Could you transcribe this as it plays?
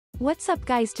What's up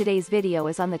guys, today's video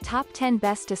is on the top 10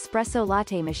 best espresso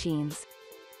latte machines.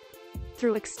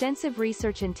 Through extensive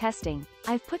research and testing,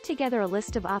 I've put together a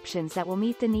list of options that will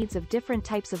meet the needs of different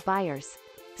types of buyers.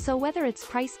 So whether it's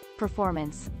price,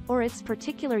 performance, or its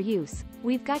particular use,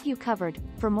 we've got you covered.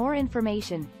 For more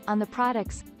information on the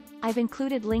products, I've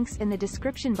included links in the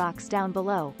description box down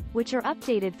below, which are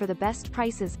updated for the best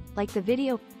prices. Like the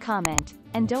video, comment,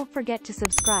 and don't forget to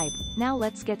subscribe. Now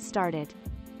let's get started.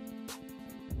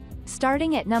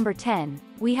 Starting at number 10,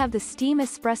 we have the Steam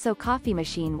Espresso Coffee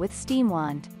Machine with Steam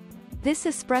Wand. This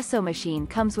espresso machine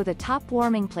comes with a top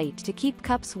warming plate to keep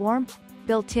cups warm,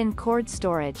 built-in cord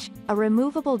storage, a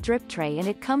removable drip tray, and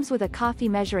it comes with a coffee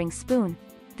measuring spoon.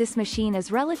 This machine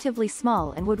is relatively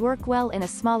small and would work well in a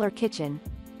smaller kitchen.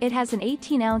 It has an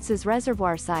 18 ounces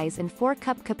reservoir size and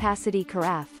 4-cup capacity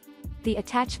carafe. The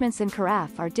attachments and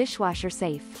carafe are dishwasher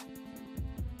safe.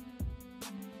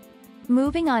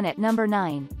 Moving on, at number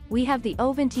 9, we have the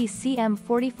Ovente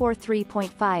CM44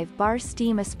 3.5 bar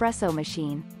steam espresso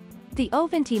machine. The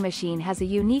Ovente machine has a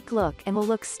unique look and will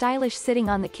look stylish sitting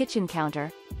on the kitchen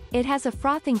counter. It has a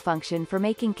frothing function for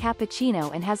making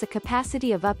cappuccino and has a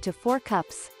capacity of up to 4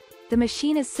 cups. The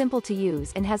machine is simple to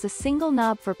use and has a single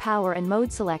knob for power and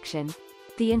mode selection.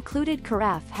 The included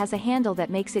carafe has a handle that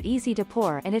makes it easy to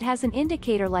pour, and it has an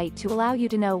indicator light to allow you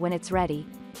to know when it's ready.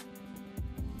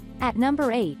 At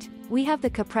number 8, we have the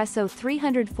Capresso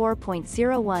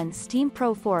 304.01 Steam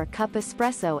Pro 4-cup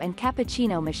espresso and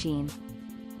cappuccino machine.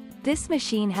 This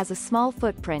machine has a small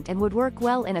footprint and would work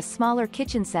well in a smaller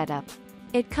kitchen setup.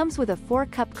 It comes with a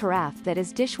 4-cup carafe that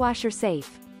is dishwasher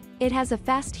safe. It has a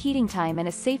fast heating time and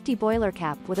a safety boiler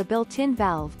cap with a built-in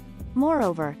valve.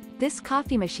 Moreover, this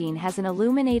coffee machine has an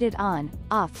illuminated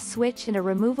on/off switch and a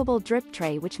removable drip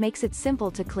tray, which makes it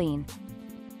simple to clean.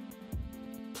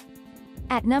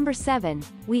 At number 7,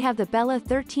 we have the Bella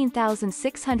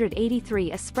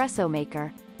 13683 Espresso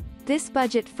Maker. This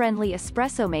budget-friendly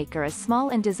espresso maker is small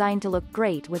and designed to look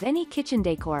great with any kitchen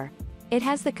decor. It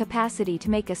has the capacity to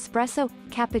make espresso,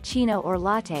 cappuccino or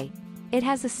latte. It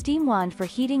has a steam wand for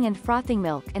heating and frothing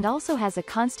milk and also has a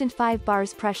constant 5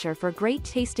 bars pressure for great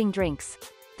tasting drinks.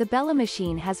 The Bella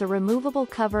machine has a removable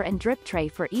cover and drip tray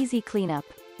for easy cleanup.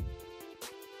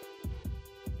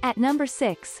 At number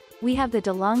 6, we have the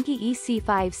DeLonghi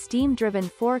EC5 steam-driven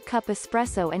 4-cup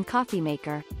espresso and coffee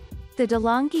maker. The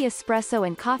DeLonghi espresso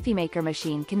and coffee maker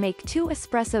machine can make 2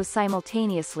 espressos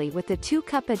simultaneously with the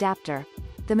 2-cup adapter.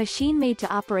 The machine made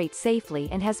to operate safely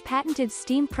and has patented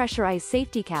steam pressurized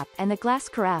safety cap, and the glass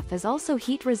carafe is also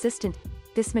heat resistant.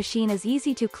 This machine is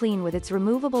easy to clean with its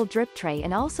removable drip tray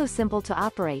and also simple to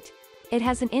operate. It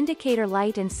has an indicator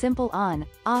light and simple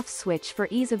on/off switch for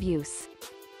ease of use.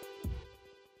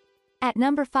 At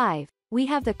number 5, we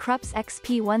have the KRUPS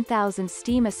XP1000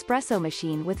 steam espresso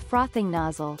machine with frothing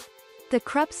nozzle. The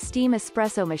KRUPS steam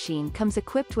espresso machine comes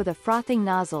equipped with a frothing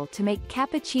nozzle to make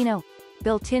cappuccino.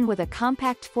 Built in with a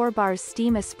compact 4 bars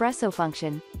steam espresso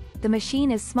function. The machine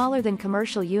is smaller than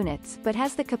commercial units but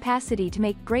has the capacity to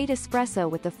make great espresso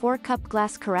with the 4-cup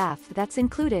glass carafe that's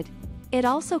included. It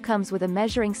also comes with a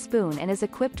measuring spoon and is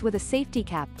equipped with a safety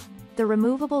cap. The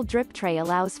removable drip tray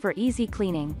allows for easy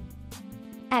cleaning.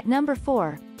 At number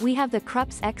 4, we have the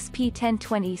KRUPS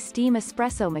XP1020 steam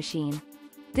espresso machine.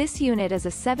 This unit is a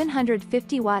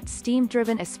 750-watt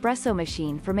steam-driven espresso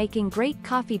machine for making great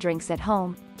coffee drinks at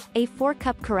home. A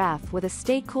 4-cup carafe with a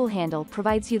stay-cool handle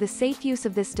provides you the safe use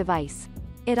of this device.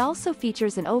 It also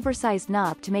features an oversized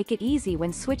knob to make it easy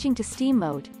when switching to steam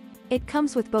mode. It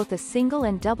comes with both a single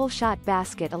and double-shot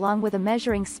basket along with a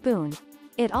measuring spoon.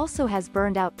 It also has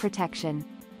burned-out protection.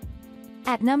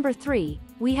 At number 3,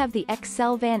 we have the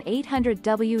Excelvan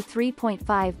 800W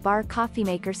 3.5 bar coffee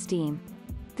maker steam.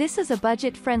 This is a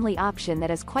budget-friendly option that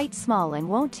is quite small and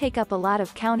won't take up a lot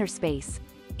of counter space.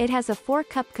 It has a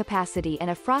 4-cup capacity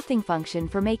and a frothing function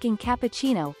for making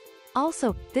cappuccino.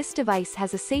 Also, this device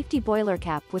has a safety boiler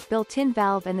cap with built-in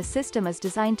valve, and the system is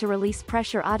designed to release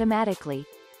pressure automatically.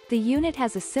 The unit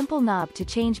has a simple knob to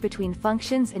change between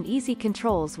functions and easy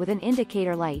controls with an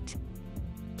indicator light.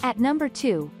 At number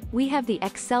 2, we have the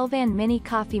Excelvan Mini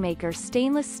Coffee Maker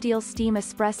stainless steel steam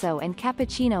espresso and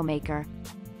cappuccino maker.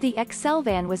 The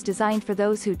Excelvan was designed for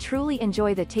those who truly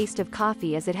enjoy the taste of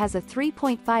coffee, as it has a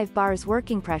 3.5 bars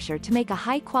working pressure to make a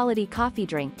high-quality coffee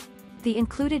drink. The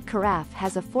included carafe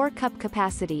has a 4-cup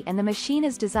capacity, and the machine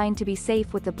is designed to be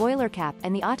safe with the boiler cap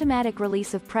and the automatic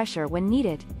release of pressure when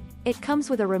needed. It comes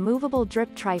with a removable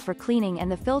drip tray for cleaning,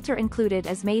 and the filter included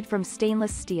is made from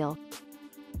stainless steel.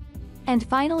 And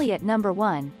finally, at number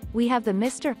 1, we have the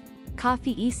Mr.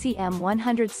 Coffee ECM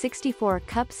 164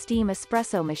 cup steam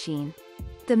espresso machine.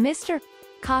 The Mr.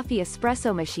 coffee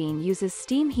espresso machine uses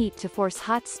steam heat to force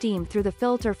hot steam through the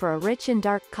filter for a rich and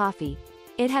dark coffee.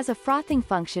 It has a frothing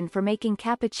function for making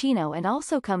cappuccino and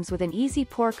also comes with an easy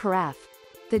pour carafe.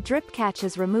 The drip catch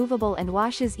is removable and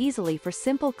washes easily for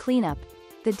simple cleanup.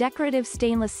 The decorative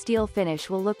stainless steel finish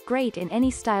will look great in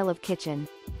any style of kitchen.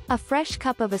 A fresh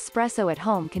cup of espresso at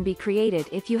home can be created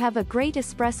if you have a great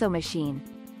espresso machine.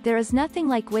 There is nothing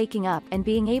like waking up and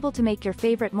being able to make your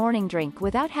favorite morning drink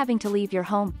without having to leave your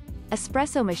home.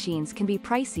 Espresso machines can be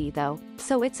pricey though,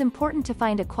 so it's important to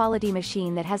find a quality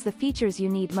machine that has the features you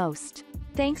need most.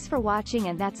 Thanks for watching,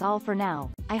 and that's all for now.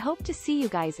 I hope to see you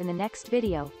guys in the next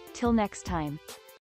video. Till next time.